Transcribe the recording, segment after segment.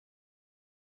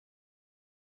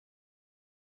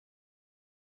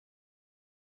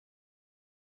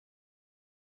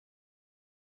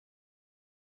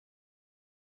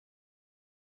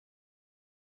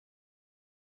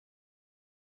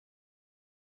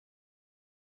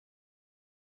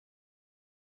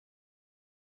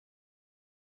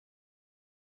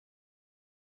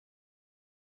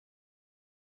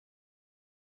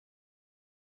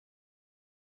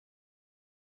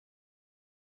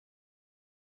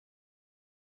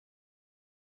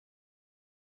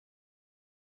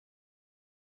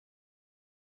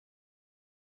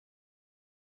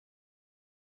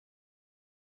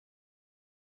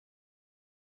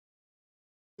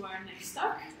our next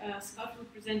talk. Scott will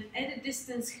present edit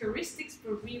distance heuristics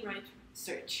for rewrite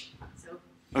search. So,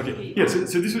 okay, yeah,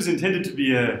 so this was intended to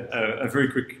be a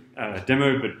very quick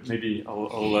demo, but maybe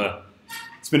I'll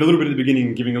spend a little bit at the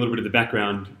beginning giving a little bit of the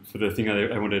background for the thing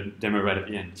I want to demo right at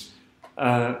the end.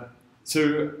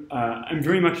 I'm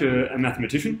very much a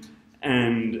mathematician,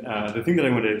 and the thing that I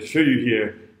want to show you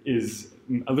here is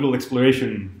a little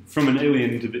exploration from an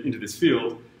alien into this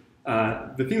field.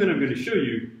 The thing that I'm going to show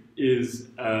you is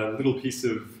a little piece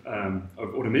of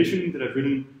automation that I've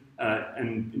written,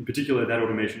 and in particular that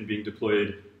automation being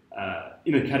deployed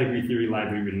in a category theory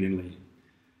library written in Lean.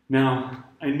 Now,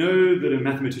 I know that a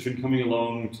mathematician coming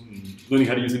along, learning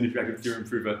how to use an interactive theorem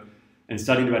prover, and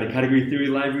starting to write a category theory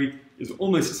library is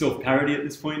almost self-parody at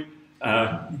this point,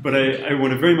 but I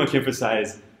want to very much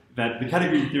emphasize that the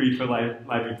category theory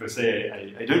library per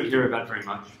se, I don't care about very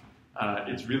much.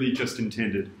 It's really just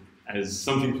intended as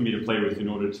something for me to play with in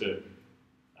order to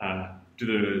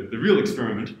do the real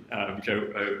experiment, which I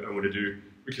want to do,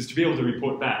 which is to be able to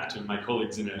report back to my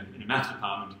colleagues in a math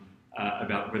department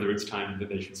about whether it's time that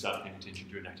they should start paying attention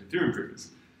to interactive theorem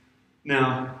provers.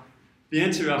 Now, the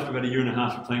answer after about 1.5 years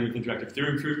of playing with interactive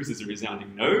theorem provers is a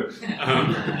resounding no.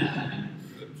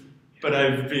 But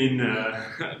I've been,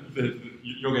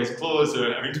 your guys' claws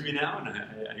are into me now, and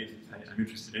I'm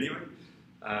interested anyway.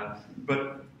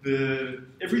 But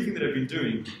everything that I've been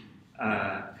doing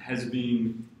has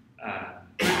been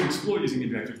trying to explore using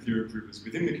interactive theorem provers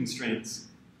within the constraints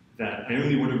that I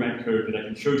only want to write code that I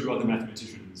can show to other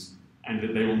mathematicians and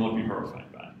that they will not be horrified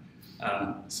by.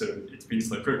 So it's been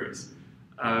slow progress.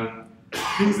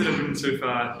 Things that I've written so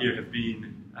far here have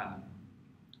been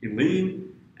in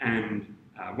Lean, and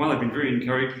while I've been very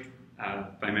encouraged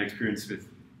by my experience with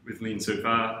Lean so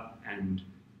far, and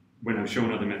when I've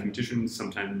shown other mathematicians,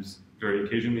 sometimes very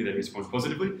occasionally they respond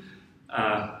positively.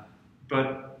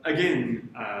 But again,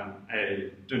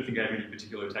 I don't think I have any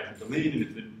particular attachment to Lean, and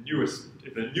if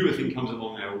the newer thing comes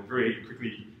along, I will very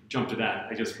quickly jump to that.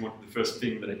 I just want the first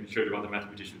thing that I can show to other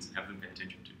mathematicians and have them pay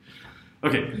attention to.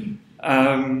 Okay,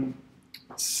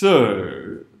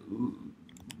 so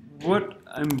what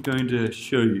I'm going to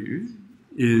show you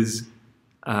is,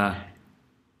 to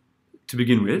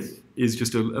begin with, is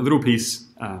just a little piece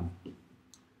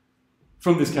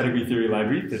from this category theory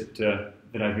library that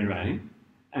I've been writing.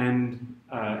 And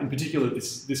in particular,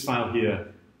 this file here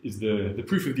is the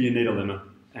proof of the innate lemma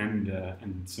and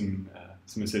some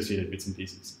associated bits and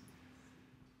pieces.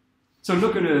 So I'm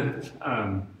not going to,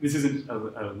 this isn't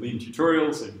a Lean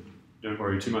tutorial, so don't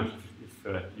worry too much if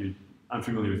you aren't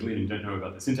familiar with Lean and don't know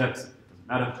about the syntax, it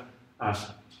doesn't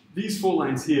matter. These 4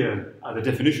 lines here are the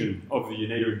definition of the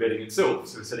innate embedding itself,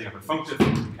 so setting up a functor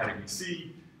from category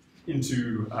C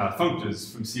into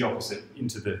functors from C opposite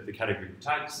into the category of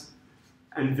types.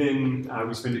 And then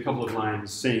we spend a couple of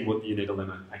lines saying what the innate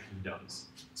lemma actually does.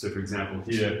 So for example,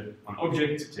 here on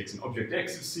object, it takes an object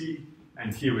X of C,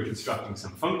 and here we're constructing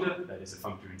some functor, that is a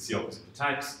functor in C opposite to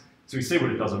types. So we say what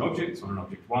it does on objects. On an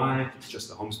object Y, it's just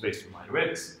the home space from Y to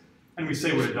X. And we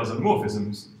say what it does on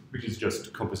morphisms, which is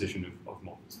just composition of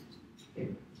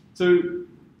morphisms. So,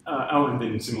 and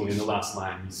then similarly in the last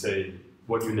line, we say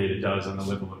what innate does on the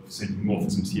level of sending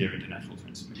morphisms here into natural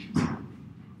transformations.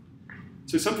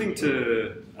 So something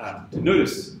to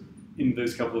notice in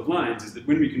those couple of lines is that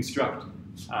when we construct,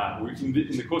 in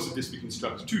the course of this, we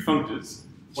construct 2 functors,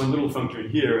 one little functor in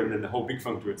here and then the whole big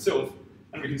functor itself,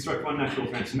 and we construct one natural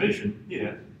transformation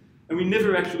here, and we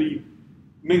never actually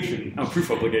mention our proof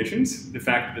obligations, the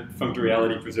fact that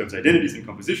functoriality preserves identities in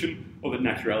composition, or that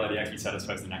naturality actually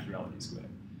satisfies the naturality square.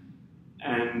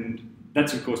 And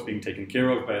that's of course being taken care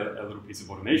of by a little piece of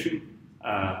automation,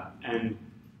 and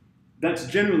that's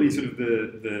generally sort of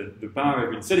the bar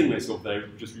I've been setting myself that I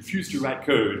just refuse to write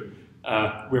code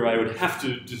where I would have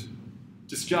to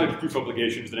discharge proof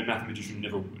obligations that a mathematician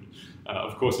never would.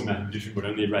 Of course, a mathematician would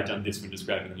only write down this when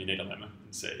describing the innate lemma and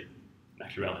say,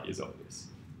 naturality is obvious,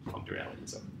 functoriality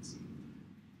is obvious.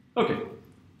 Okay,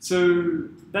 so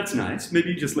that's nice.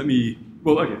 Maybe just let me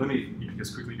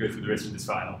just quickly go through the rest of this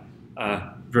file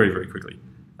very, very quickly.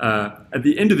 At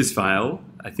the end of this file,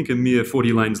 I think a mere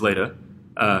 40 lines later,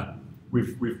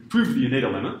 we've proved the innate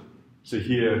lemma. So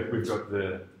here we've got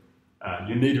the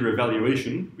Unator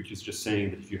evaluation, which is just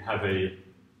saying that if you have a,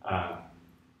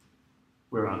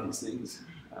 where are these things?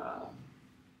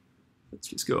 Let's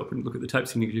just go up and look at the type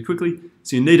signature quickly.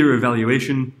 So Unator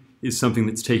evaluation is something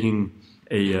that's taking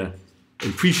a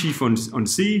pre-sheaf on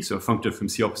C, so a functor from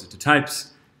C opposite to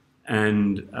types,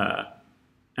 and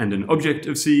an object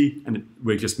of C, and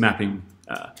we're just mapping,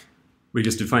 we're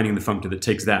just defining the functor that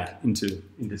takes that into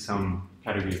some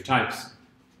category of types,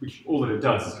 which all that it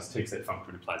does is just takes that functor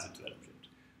and applies it to that object.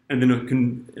 And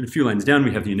then a few lines down,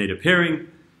 we have the Unator pairing,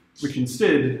 which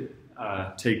instead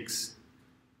takes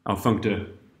our functor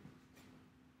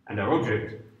and our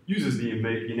object, uses the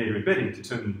Unator embedding to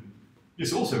turn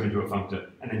this also into a functor,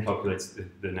 and then calculates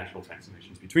the natural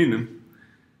transformations between them.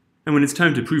 And when it's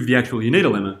time to prove the actual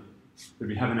Unator lemma, that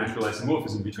we have a natural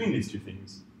isomorphism between these two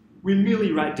things, we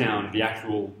merely write down the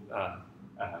actual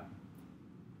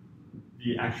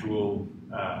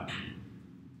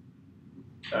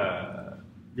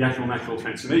natural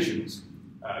transformations,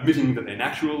 admitting that they're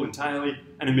natural entirely,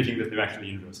 and admitting that they're actually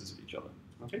inverses of each other.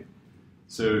 Okay,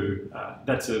 so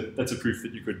that's a proof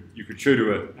that you could show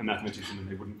to a mathematician, and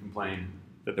they wouldn't complain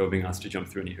that they were being asked to jump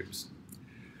through any hoops.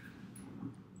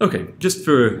 Okay, just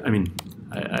for, I mean,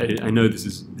 I know this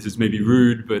is maybe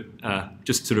rude, but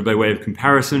just sort of by way of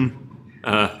comparison,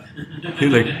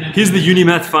 here's the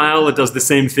Unimath file. It does the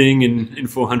same thing in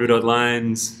 400 odd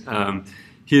lines.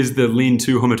 Here's the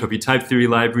Lean2 homotopy type theory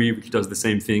library, which does the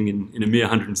same thing in a mere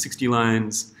 160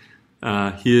 lines.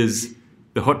 Here's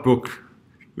the hot book,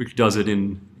 which does it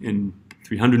in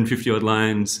 350 odd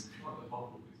lines.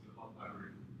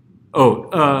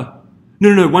 Oh,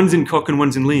 no, one's in Coq and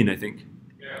one's in Lean, I think.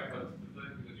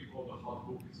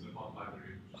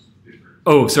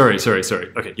 Oh, sorry.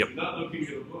 Okay, yep.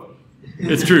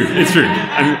 It's true.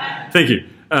 Thank you.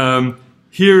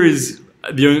 Here is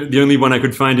the only one I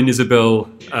could find in Isabel.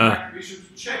 We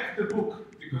should check the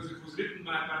book, because it was written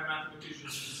by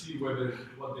mathematicians to see what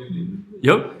they did.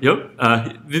 Yep.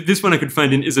 This one I could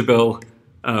find in Isabel.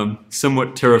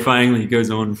 Somewhat terrifyingly goes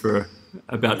on for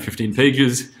about 15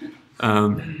 pages.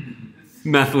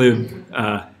 MathLib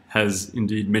has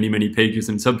indeed many pages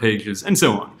and subpages, and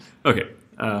so on. Okay.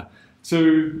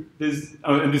 So there's,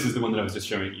 and this is the one that I was just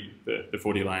showing you, the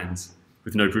 40 lines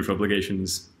with no proof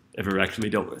obligations ever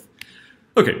actually dealt with.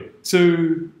 Okay,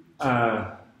 so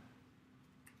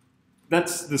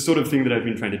that's the sort of thing that I've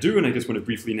been trying to do, and I just want to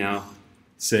briefly now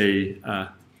say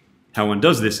how one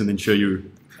does this and then show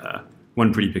you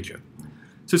one pretty picture.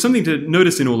 So something to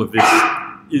notice in all of this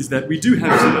is that we do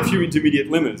have a few intermediate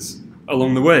lemmas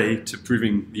along the way to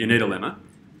proving the Unator lemma.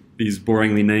 These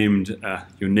boringly named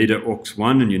Unator Aux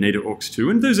 1 and Unator Aux 2,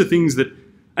 and those are things that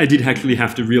I did actually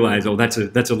have to realize, oh, that's a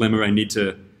lemma I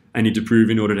need to prove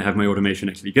in order to have my automation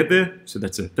actually get there. So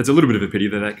that's a little bit of a pity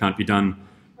that can't be done.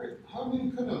 Wait, how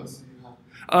many columns do you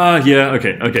have? Yeah,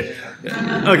 okay.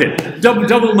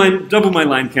 Double my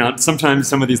line count. Sometimes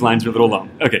some of these lines are a little long.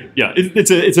 Okay, yeah,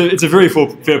 it's a very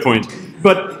fair point.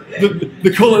 But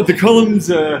the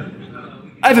columns.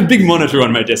 I have a big monitor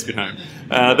on my desk at home.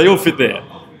 They all fit there.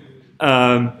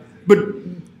 But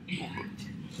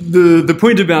the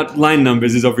point about line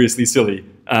numbers is obviously silly.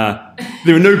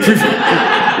 There are no proof.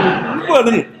 Well,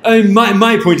 no.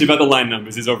 My point about the line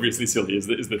numbers is obviously silly. Is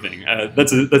the thing.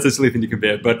 That's a silly thing to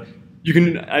compare. But you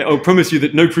can. I'll promise you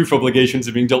that no proof obligations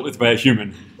are being dealt with by a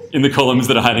human in the columns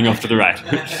that are hiding off to the right. So I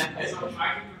can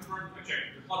confirm. Check.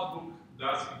 The hot book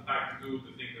does in fact do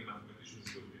the thing that mathematicians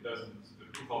do. It doesn't. The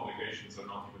proof obligations are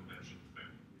not even mentioned.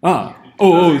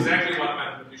 Oh. Exactly what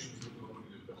mathematicians do.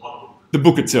 The hot book. The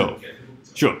book itself. Yeah, the book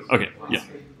itself. Sure. Okay. Yeah.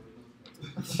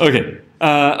 Okay.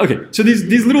 So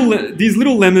these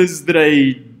little lemmas that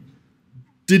I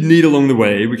did need along the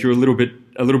way, which are a little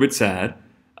bit sad,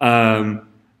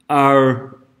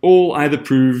 are all either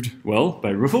proved well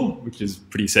by Ruffle, which is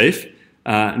pretty safe,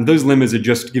 and those lemmas are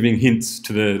just giving hints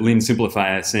to the Lean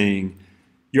simplifier, saying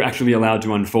you're actually allowed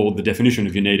to unfold the definition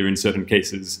of Unator in certain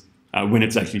cases when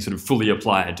it's actually sort of fully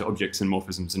applied to objects and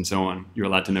morphisms and so on. You're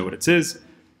allowed to know what it says.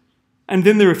 And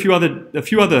then there are a few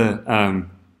other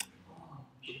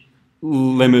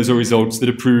lemmas or results that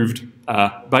are proved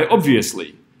by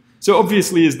obviously. So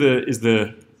obviously is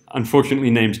the unfortunately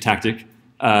named tactic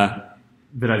that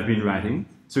I've been writing.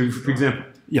 So for example,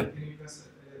 yeah. Can you press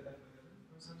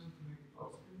F11 to make it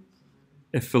false?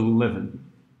 F11.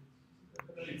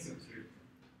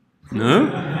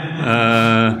 No?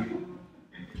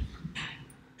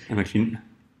 I'm actually.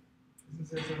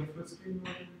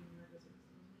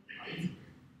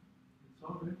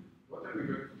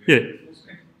 Yeah.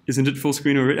 Isn't it full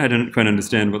screen already? I don't quite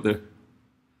understand what the.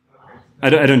 I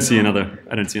don't see another.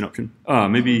 I don't see an option. Ah,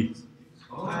 maybe.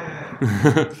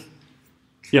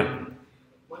 Yeah.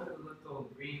 What are the little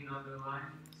green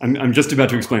underlines? I'm just about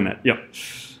to explain that. Yeah.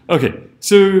 Okay.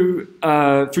 So,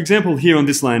 for example, here on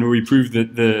this line where we prove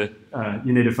that the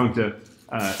Unator functor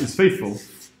is faithful,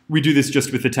 we do this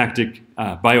just with the tactic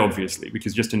by obviously, which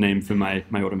is just a name for my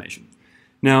automation.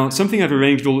 Now, something I've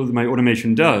arranged all of my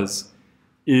automation does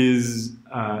is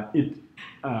it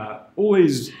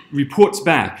always reports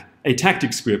back a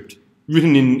tactic script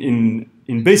written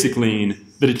in basic Lean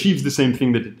that achieves the same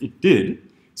thing that it did.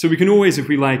 So we can always, if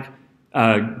we like,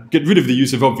 get rid of the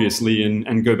use of obviously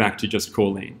and go back to just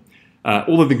core lane.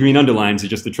 All of the green underlines are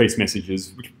just the trace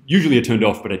messages, which usually are turned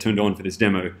off, but I turned on for this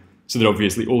demo, so that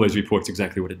obviously all those reports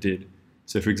exactly what it did.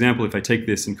 So for example, if I take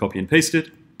this and copy and paste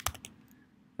it,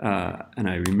 and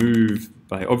I remove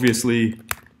by obviously,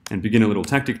 and begin a little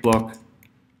tactic block,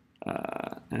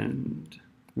 and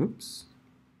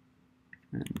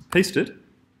paste it.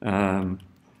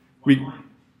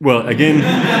 Well, again,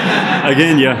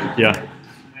 yeah.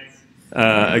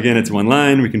 Again, it's one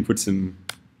line. We can put some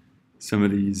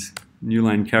of these new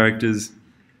line characters.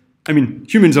 I mean,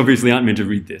 humans obviously aren't meant to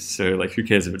read this, so like, who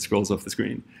cares if it scrolls off the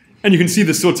screen? And you can see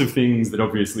the sorts of things that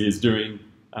obviously is doing.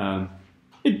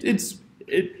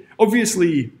 It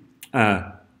obviously,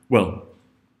 well,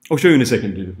 I'll show you in a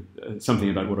second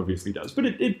something about what obviously does, but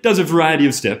it does a variety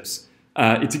of steps.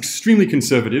 It's extremely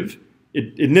conservative.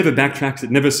 It never backtracks,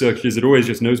 it never searches, it always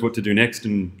just knows what to do next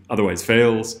and otherwise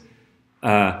fails.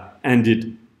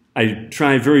 And I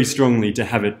try very strongly to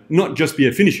have it not just be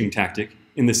a finishing tactic,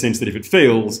 in the sense that if it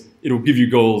fails, it'll give you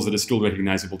goals that are still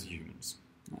recognizable to humans.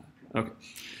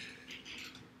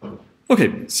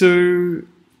 Okay, so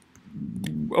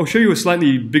I'll show you a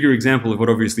slightly bigger example of what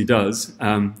obviously does.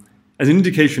 As an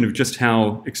indication of just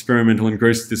how experimental and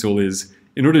gross this all is,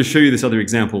 in order to show you this other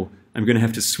example, I'm going to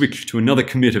have to switch to another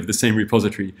commit of the same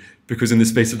repository, because in the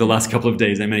space of the last couple of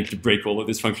days, I managed to break all of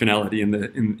this functionality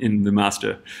in the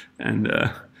master, and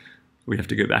we have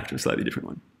to go back to a slightly different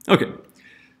one. Okay,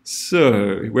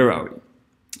 so where are we?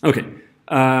 Okay,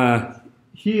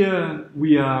 here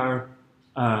we are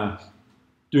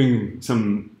doing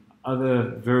some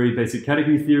other very basic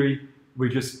category theory. We're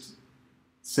just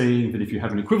saying that if you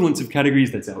have an equivalence of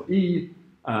categories, that's our E,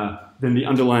 then the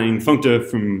underlying functor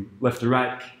from left to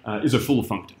right is a full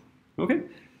functor. Okay?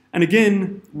 And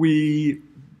again, we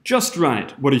just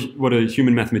write what a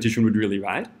human mathematician would really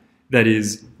write. That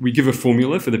is, we give a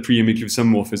formula for the preimage of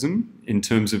some morphism in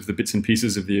terms of the bits and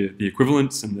pieces of the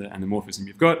equivalence and the morphism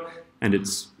you've got, and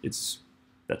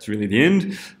that's really the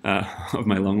end of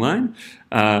my long line.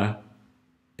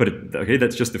 Okay,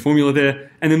 that's just the formula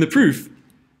there. And then the proof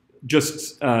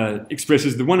just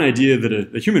expresses the one idea that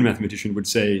a human mathematician would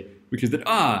say, which is that,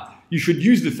 you should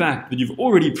use the fact that you've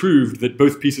already proved that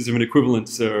both pieces of an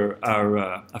equivalence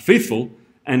are faithful,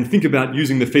 and think about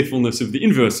using the faithfulness of the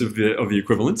inverse of the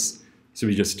equivalence. So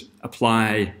we just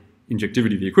apply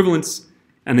injectivity of the equivalence,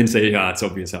 and then say, it's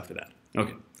obvious after that.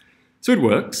 Okay. So it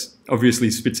works,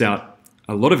 obviously spits out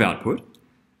a lot of output.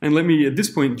 And let me, at this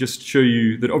point, just show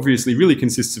you that obviously really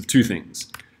consists of two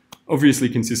things. Obviously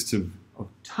consists of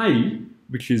tidy,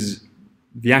 which is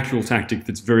the actual tactic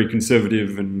that's very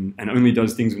conservative and only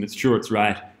does things when it's sure it's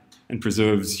right and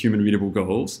preserves human readable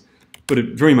goals. But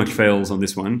it very much fails on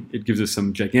this one. It gives us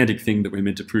some gigantic thing that we're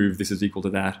meant to prove this is equal to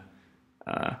that.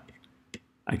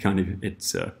 I can't even,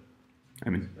 it's, I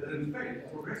mean.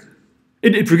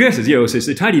 It progresses, yeah.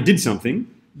 So tidy did something,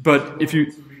 but if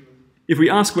we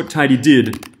ask what tidy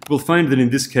did, we'll find that in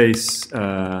this case,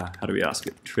 how do we ask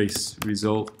it? Trace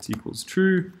result equals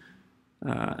true.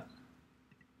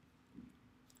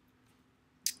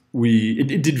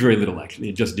 It did very little, actually.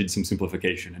 It just did some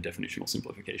simplification and definitional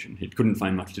simplification. It couldn't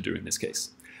find much to do in this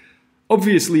case.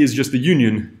 Obviously is just the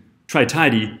union, try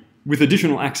tidy, with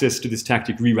additional access to this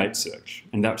tactic rewrite search.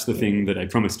 And that's the thing that I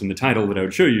promised in the title that I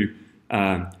would show you,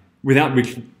 without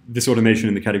which this automation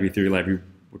in the category theory library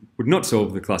would not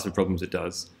solve the class of problems it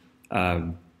does,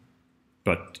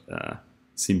 but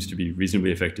seems to be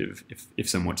reasonably effective if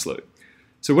somewhat slow.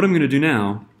 So what I'm going to do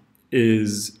now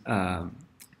is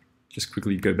just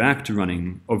quickly go back to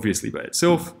running obviously by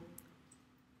itself.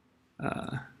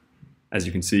 As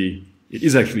you can see, it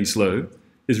is actually slow.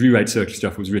 This rewrite search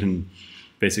stuff was written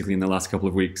basically in the last couple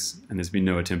of weeks, and there's been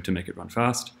no attempt to make it run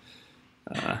fast.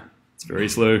 It's very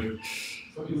slow.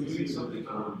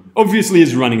 Obviously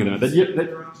is running at the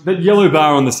moment. That yellow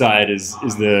bar on the side is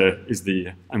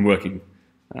the I'm working.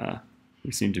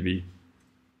 We seem to be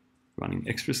running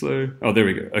extra slow. Oh, there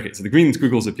we go. Okay, so the green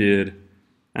squiggles appeared,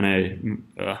 and I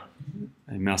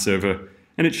mouse over,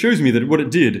 and it shows me that what it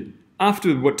did,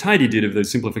 after what tidy did of those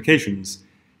simplifications,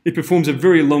 it performs a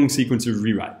very long sequence of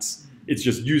rewrites. It's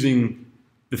just using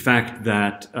the fact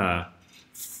that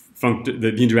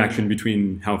the interaction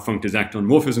between how functors act on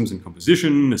morphisms and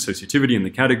composition, associativity in the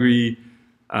category.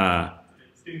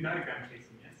 It's doing diagram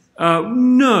chasing, yes?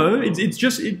 No,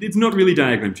 it's not really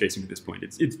diagram chasing at this point.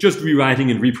 It's just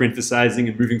rewriting and reparenthesizing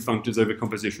and moving functors over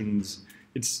compositions.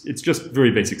 It's just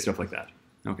very basic stuff like that.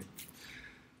 Okay.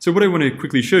 So what I want to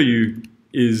quickly show you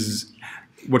is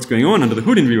what's going on under the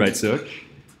hood in rewrite search.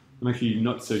 I'm actually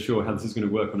not so sure how this is going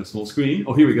to work on a small screen.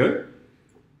 Oh, here we go.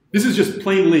 This is just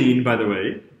plain lean, by the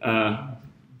way,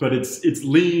 but it's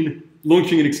lean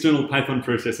launching an external Python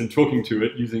process and talking to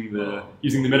it using the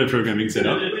metaprogramming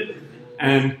setup.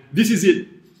 And this is it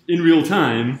in real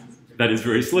time, that is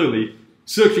very slowly,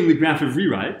 searching the graph of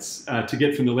rewrites to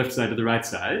get from the left side to the right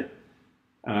side.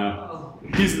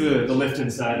 Here's the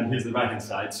left-hand side and here's the right-hand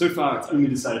side. So far, it's only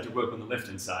decided to work on the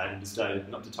left-hand side and decided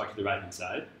not to touch the right-hand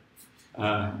side.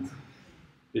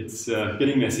 It's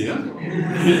getting messier.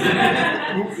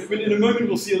 But in a moment,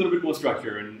 we'll see a little bit more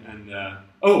structure.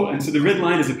 And so the red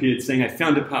line has appeared saying I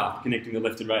found a path connecting the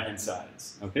left and right-hand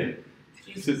sides. Okay?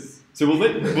 So we'll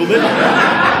let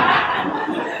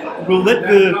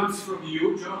That comes from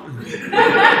you, John.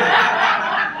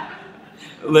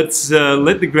 Let's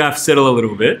let the graph settle a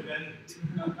little bit.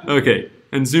 Okay,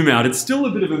 and zoom out. It's still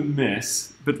a bit of a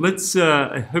mess, but let's,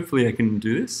 hopefully I can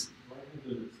do this.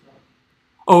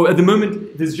 Oh, at the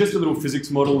moment, there's just a little physics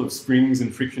model of springs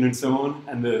and friction and so on,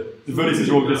 and the vertices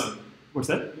are all just... What's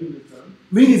that?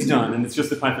 Lean is done, and it's just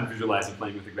the Python visualizer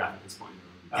playing with the graph at this point.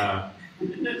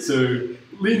 So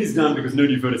lean is done because no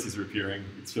new vertices are appearing.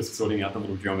 It's just sorting out the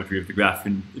little geometry of the graph,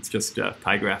 and it's just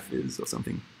pi graph is or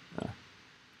something.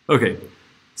 Okay,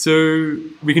 so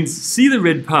we can see the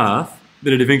red path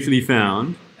that it eventually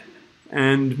found,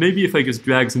 and maybe if I just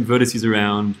drag some vertices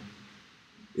around,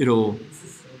 it'll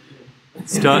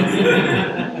start.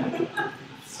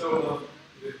 So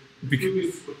the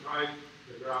cubist would write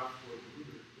the graph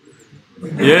for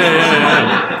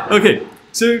Yeah. Okay,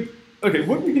 so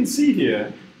what we can see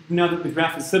here, now that the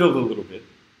graph has settled a little bit,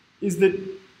 is that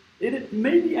it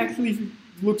maybe actually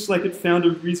looks like it found a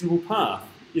reasonable path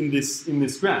in this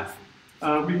graph.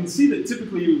 We can see that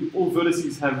typically all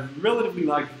vertices have relatively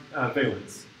large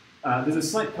valence. There's a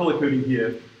slight color coding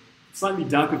here. Slightly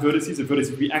darker vertices are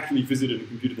vertices we actually visited and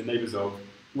computed the neighbors of.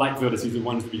 Light vertices are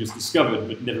ones that we just discovered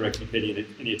but never actually paid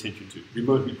any attention to. We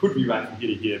learned we could rewrite from here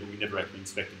to here, but we never actually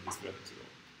inspected this vertex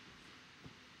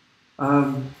at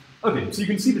all. Okay, so you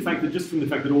can see the fact that just from the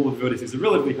fact that all the vertices are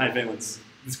relatively high valence,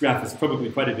 this graph is probably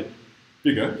quite a bit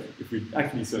bigger if we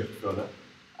actually search further.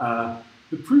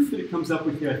 The proof that it comes up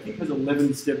with here, I think, has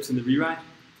 11 steps in the rewrite.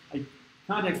 I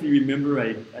can't actually remember.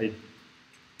 I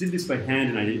did this by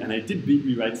hand, and I did beat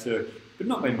rewrite search, but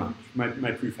not by much.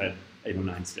 My proof had 8 or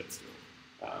 9 steps still.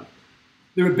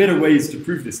 There are better ways to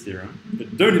prove this theorem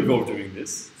that don't involve doing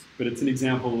this, but it's an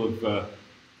example of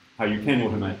how you can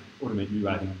automate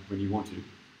rewriting when you want to.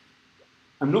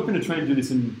 I'm not going to try and do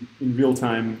this in real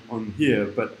time on here,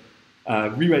 but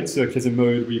rewrite search has a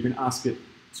mode where you can ask it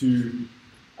to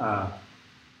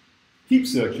keep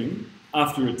searching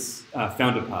after it's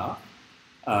found a path.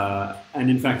 And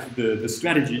in fact, the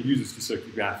strategy it uses to search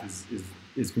the graph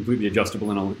is completely adjustable,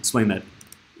 and I'll explain that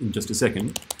in just a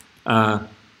second.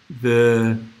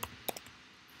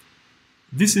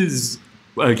 This is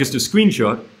just a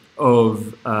screenshot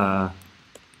of, I'm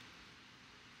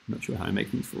not sure how I make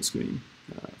things full screen.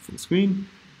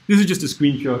 This is just a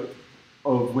screenshot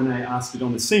of when I asked it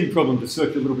on the same problem to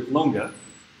search a little bit longer.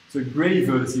 So grey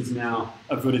vertices now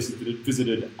are vertices that it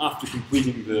visited after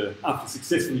after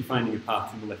successfully finding a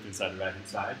path from the left-hand side to the right-hand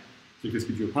side. So it just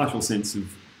gives you a partial sense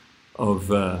of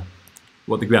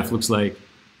what the graph looks like.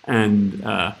 And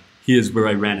here's where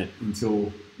I ran it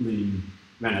until Lean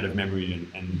ran out of memory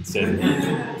and said,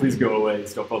 please go away,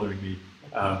 stop bothering me.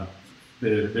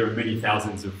 There are many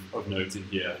thousands of nodes in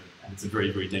here, and it's a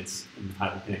very, very dense and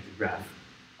highly connected graph.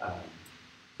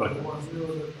 But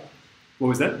what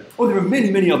was that? Oh, there are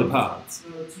many, many other paths.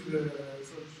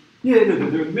 Yeah, no,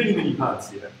 there are many, many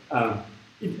paths here.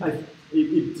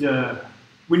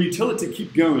 When you tell it to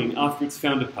keep going after it's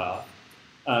found a path,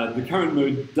 the current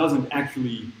mode doesn't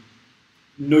actually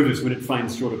notice when it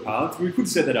finds shorter paths. We could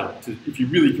set that up. If you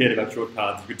really cared about short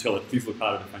paths, you could tell it, please look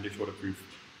harder to find a shorter proof.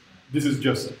 This is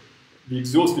just, the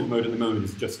exhaustive mode at the moment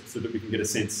is just so that we can get a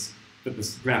sense that the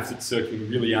graphs it's searching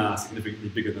really are significantly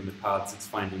bigger than the paths it's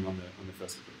finding on the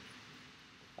first approach.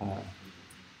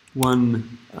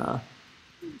 One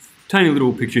tiny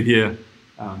little picture here.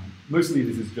 Mostly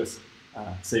this is just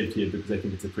saved here because I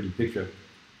think it's a pretty picture.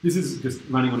 This is just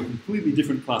running on a completely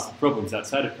different class of problems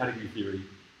outside of category theory.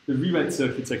 The rewrite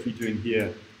search it's actually doing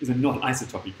here is a not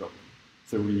isotopy problem.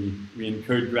 So we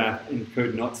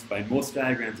encode knots by Morse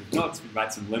diagrams of knots. We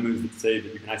write some lemmas that say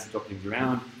that you can isotop things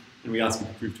around, and we ask it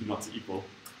to prove two knots are equal,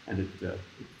 and it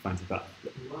finds a path.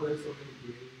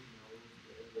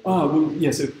 Oh, well,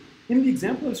 yeah, so in the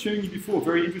example I was showing you before,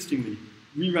 very interestingly,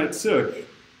 rewrite search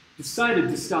decided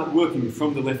to start working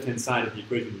from the left-hand side of the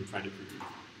equation we were trying to prove,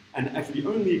 and actually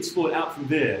only explored out from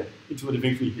there until it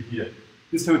eventually hit here.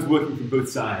 This time it's working from both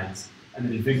sides, and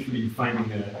then eventually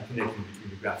finding a connection between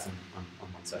the graphs on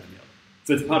one side and the other.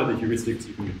 So it's part of the heuristics.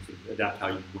 You can sort of adapt how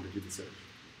you want to do the search,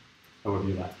 however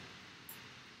you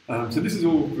like. So this is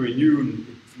all very new,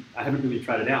 and I haven't really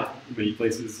tried it out in many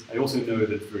places. I also know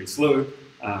that it's very slow,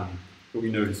 but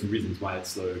we know some reasons why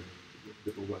it's slow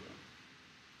that we'll work on.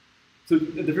 So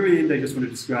at the very end, I just want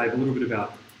to describe a little bit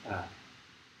about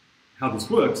how this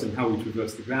works and how we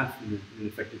traverse the graph in an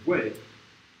effective way.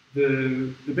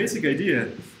 The basic idea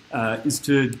is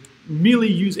to merely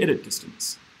use edit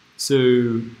distance.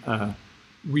 So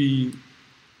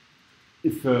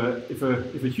if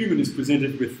a human is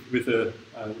presented with a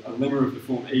lemma of the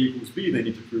form A equals B, they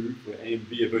need to prove where A and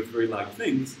B are both very large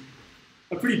things.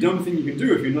 A pretty dumb thing you can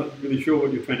do if you're not really sure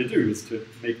what you're trying to do is to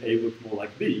make A look more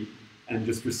like B and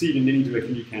just proceed in any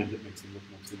direction you can that makes them look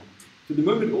more similar. So the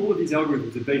moment all of these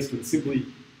algorithms are based on simply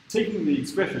taking the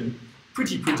expression,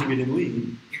 pretty printing it in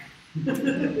lean,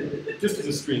 just as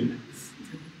a string,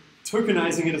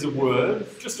 tokenizing it as a word,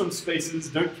 just on spaces,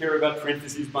 don't care about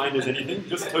parentheses, binders, anything,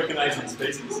 just tokenize on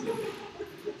spaces.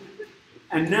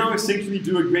 And now essentially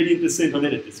do a gradient descent on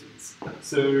edit distance.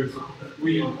 So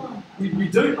we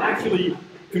don't actually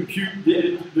compute the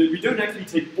edit, we don't actually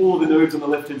take all the nodes on the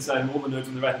left-hand side and all the nodes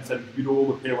on the right-hand side and compute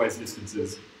all the pairwise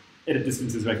distances. Edit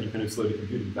distances are actually kind of slow to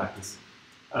compute in practice.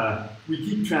 We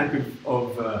keep track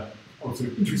of sort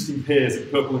of interesting pairs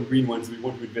of purple and green ones that we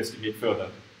want to investigate further,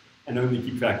 and only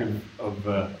keep track of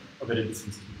edit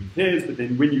distances between pairs. But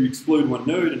then when you explode one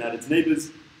node and add its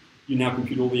neighbors, you now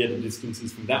compute all the edit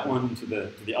distances from that one to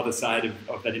the other side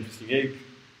of that interesting edge,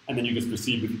 and then you just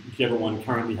proceed with whichever one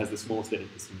currently has the smallest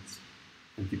edit distance,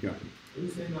 and keep going. Are you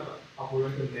saying that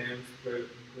operator names were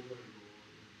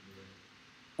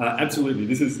Absolutely.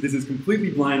 This is completely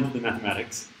blind to the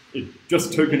mathematics. It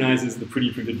just tokenizes the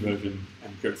pretty printed version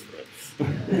and goes for it.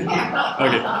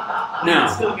 Okay. Now,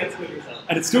 It still gets good results.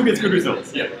 And it still gets good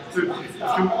results. Yeah. So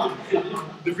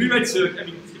the rewrite search, I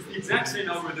mean, it's the exact same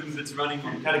algorithm that's running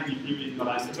on category theory, not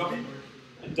isotopy.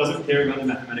 It doesn't care about the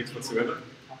mathematics whatsoever.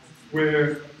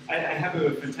 Where I have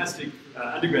a fantastic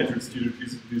undergraduate student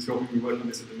who's helping me work on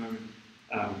this at the moment.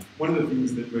 One of the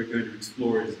things that we're going to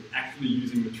explore is actually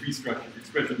using the tree structure of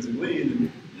expressions in Lean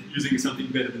and using something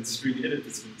better than string edit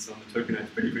distance on the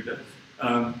tokenized pretty printer.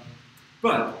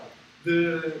 But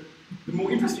the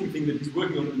more interesting thing that he's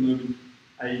working on at the moment,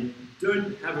 I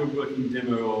don't have a working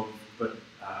demo of, but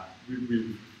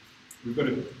we've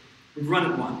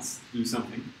run it once to do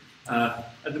something.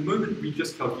 At the moment, we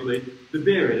just calculate the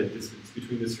bare edit distance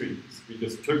between the strings. We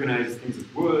just tokenize things as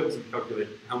words and calculate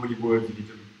how many words you need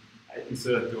to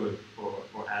insert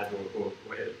or add or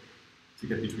edit to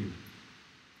get between them.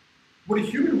 What a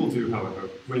human will do, however,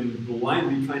 when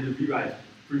blindly trying to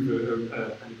prove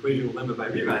an equation or lemma by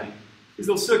rewriting, is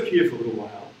they'll search here for a little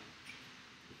while,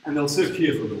 and they'll search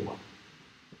here for a little while.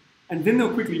 And then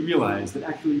they'll quickly realize that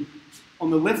actually, on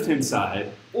the left-hand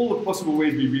side, all the possible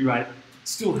ways we rewrite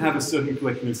still have a certain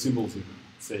collection of symbols in them,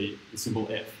 say the symbol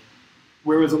F.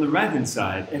 Whereas on the right-hand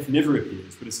side, F never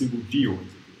appears, but a symbol G always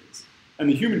appears. And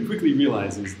the human quickly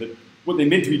realizes that what they're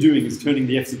meant to be doing is turning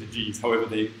the F's into G's,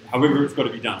 however it's got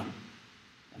to be done.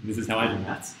 And this is how I do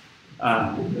maths.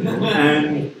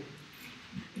 And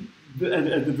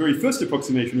at the very first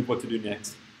approximation of what to do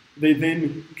next, they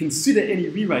then consider any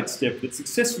rewrite step that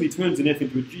successfully turns an F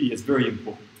into a G as very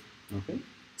important. Okay?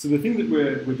 So the thing that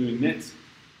we're doing next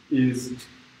is,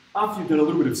 after you've done a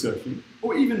little bit of searching,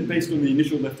 or even based on the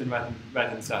initial left and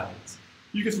right-hand sides,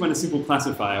 you just run a simple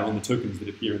classifier on the tokens that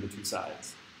appear in the two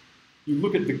sides. You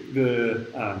look at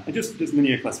just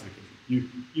linear classification.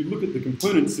 You look at the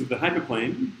components of the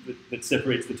hyperplane that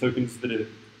separates the tokens that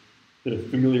are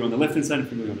familiar on the left-hand side and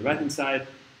familiar on the right-hand side.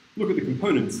 Look at the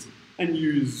components and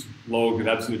use log of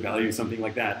absolute value, something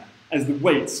like that, as the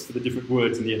weights for the different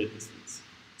words in the edit distance.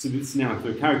 So this now, if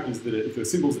there are characters if there are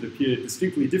symbols that appear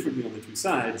distinctly differently on the two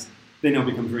sides, they now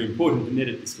become very important in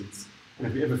edit distance. And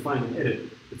if we ever find an edit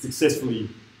that successfully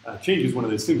changes one of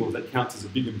those symbols, that counts as a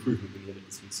big improvement in the edit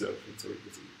distance search, and so we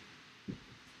proceed.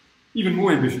 Even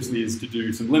more ambitiously is to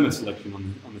do some lemma selection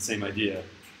on the same idea,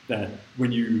 that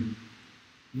when you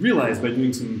realize by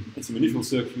doing some initial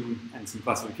searching and some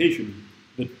classification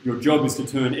that your job is to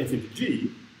turn F into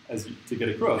G to get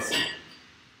across,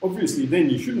 obviously then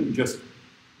you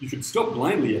should stop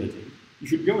blindly editing. You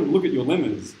should go and look at your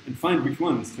lemmas and find which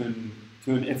ones turn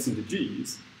F's into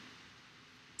G's.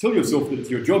 Tell yourself that it's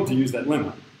your job to use that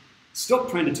lemma. Stop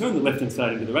trying to turn the left-hand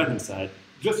side into the right-hand side.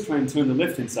 Just try and turn the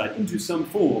left-hand side into some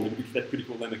form in which that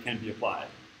critical lemma can be applied.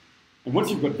 And once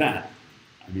you've got that,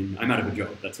 I mean, I'm out of a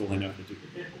job. That's all I know how to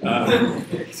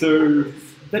do. So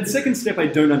that second step I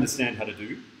don't understand how to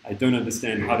do. I don't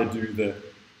understand how to do the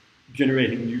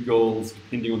generating new goals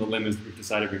depending on the lemmas that we've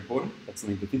decided are important. That's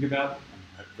something to think about.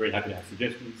 I'm very happy to have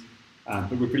suggestions.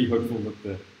 But we're pretty hopeful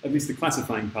that at least the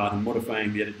classifying part and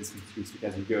modifying the edit distance heuristic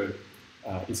as you go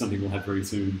is something we'll have very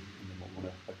soon, and then we'll want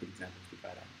to have good examples to try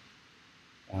it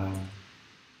out.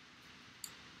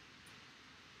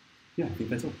 Yeah, I think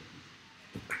that's all.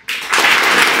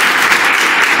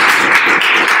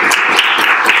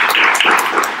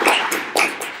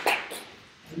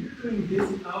 Are you doing this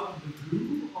out of the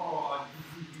blue, or did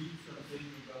you read something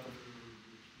about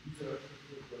the research?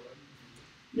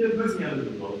 Yeah, mostly out of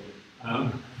the world.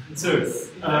 So, in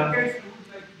that case, I would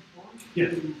like to point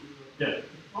yes. to Yeah. the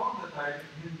talk that I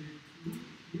handed to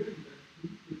here in that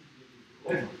group.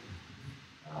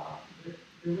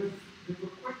 There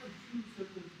were quite a few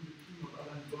sentences in the team of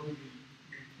Alan Bowlby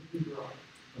in particular.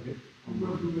 Okay. Who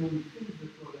were doing things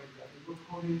that were like that. They were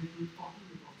talking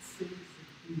about things and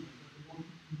things that they wanted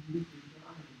to move the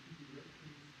data in two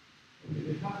directions. And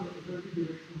they have a very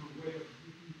directional way of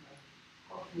looking at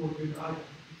how to organize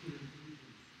artificial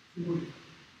intelligence,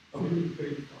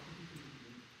 symbolic-based artificial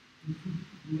intelligence, into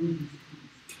doing these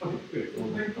tools. Okay, good. So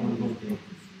maybe interesting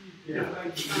to see if they are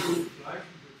like those slides.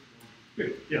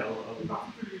 Good. Yeah, I'll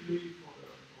Particularly for the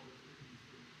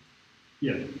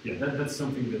yeah, that's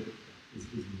something that is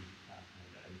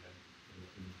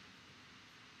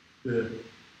the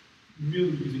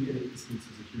merely using edit distance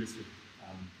as a heuristic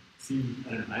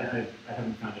I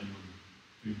haven't found anyone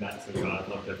doing that so far. I'd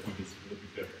love to have pointers for the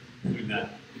future doing that.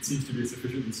 It seems to be a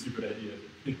sufficiently stupid idea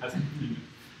that it hasn't been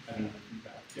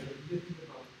feedback. Yeah.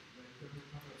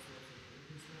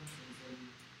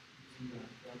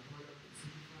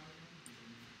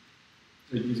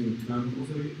 So using terms.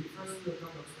 So you first do a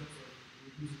couple of steps of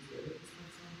reducing the edit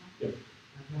distance somehow, Yeah.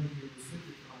 and then you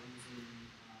simplify using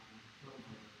term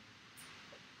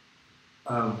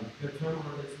order. The term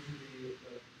order is usually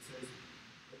that says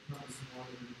the term is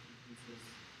smaller than it says.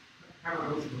 Kind of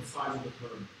notion of size of the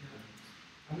term. Yeah.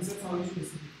 I mean, that's how usually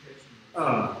simplification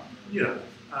works. Yeah.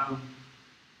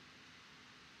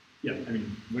 Yeah, I mean,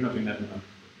 we're not doing that enough.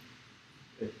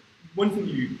 One thing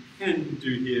you can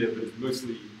do here, but is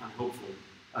mostly unhelpful,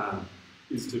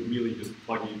 is to merely just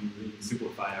plug in the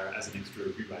simplifier as an extra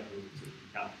rewrite rule to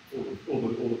count all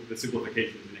of the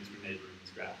simplification as an extra neighbor in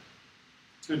this graph.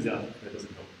 Turns out that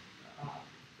doesn't help.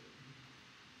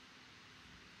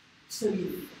 So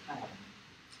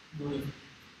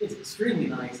it's extremely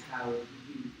nice how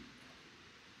you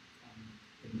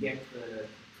can get the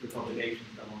proof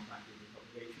obligations done on track with the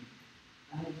obligation.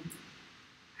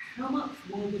 How much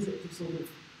work is it to sort of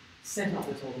set up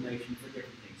this automation for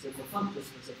different things? So for functors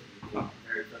specifically, the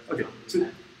very first example we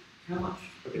had, how much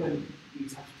do you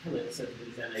have to tell it so that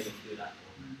it's then able to do that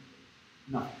automatically?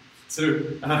 No. So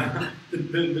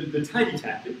the tidy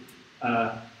tactic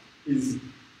is in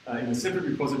a separate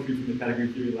repository from the category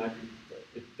theory library.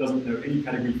 It doesn't know any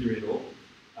category theory at all.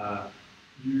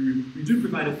 You do have to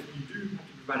provide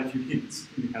a few hints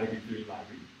in the category theory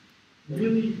library.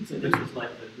 Really, so this was like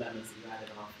the lemmas that you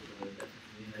added after the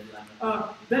definition of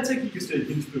lemma. That's actually just a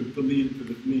hint for the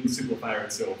lean simplifier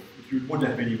itself, which you would want to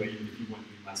have anyway, even if you weren't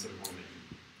doing that sort of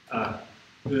automation.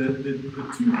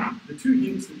 The two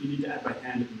hints that you need to add by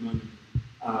hand at the moment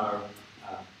are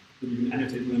that you can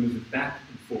annotate lemmas with back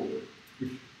and forward,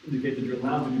 which indicate that you're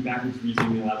allowed to do backwards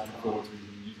reasoning and allowed to do forwards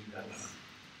reasoning using that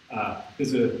lemma.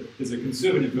 There's a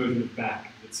conservative version of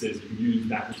back that says you can use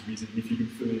backwards reasoning if you can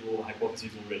fill in all the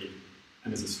hypotheses already.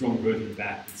 And there's a strong version of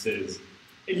back that says,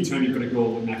 anytime you've got a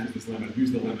goal that matches this lemma, use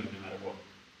the lemma no matter what.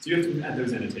 So you have to add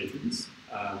those annotations,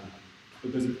 but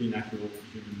those are pretty natural for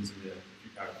humans and they're a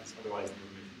few characters. Otherwise, the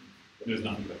automation knows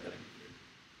nothing about that.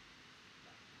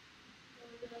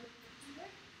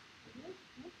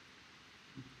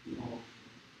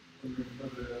 Feedback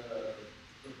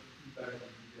that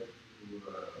you get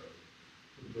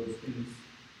to those things.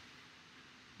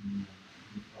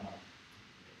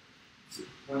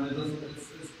 When it doesn't,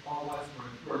 it's always when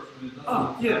it works. When it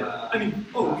doesn't, yeah. I mean,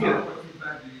 what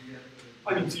feedback do you get? I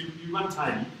mean, so you run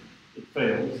tidy, it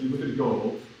fails, you look at a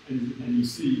goal, and you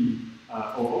see,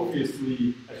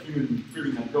 obviously, a human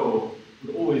proving that goal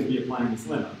would always be applying this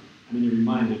lemma, and then you're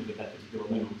reminded that that particular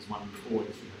lemma was one that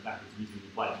always should have backwards reasoning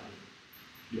applied to it.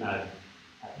 You add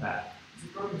that. The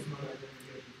problem is not identical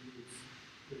to use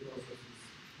the processes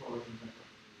forward and backward.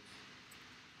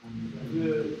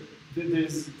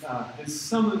 There's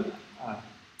some.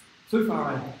 So far,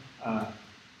 I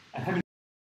haven't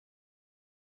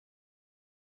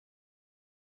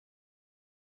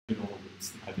all of this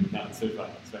that I've encountered so far,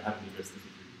 so I haven't addressed this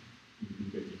in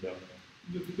great detail.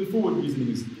 The forward reasoning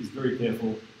is very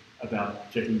careful about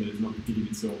checking that it's not repeating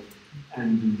itself,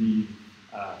 and indeed,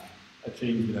 a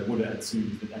change that I would add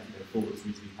soon is that actually the forward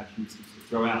reasoning have heuristics to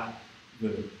throw out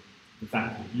the the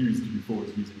fact that it's used before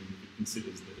it's using it, it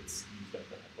considers that it's used up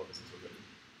the hypothesis already.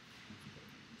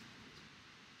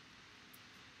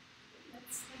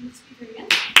 Let's be very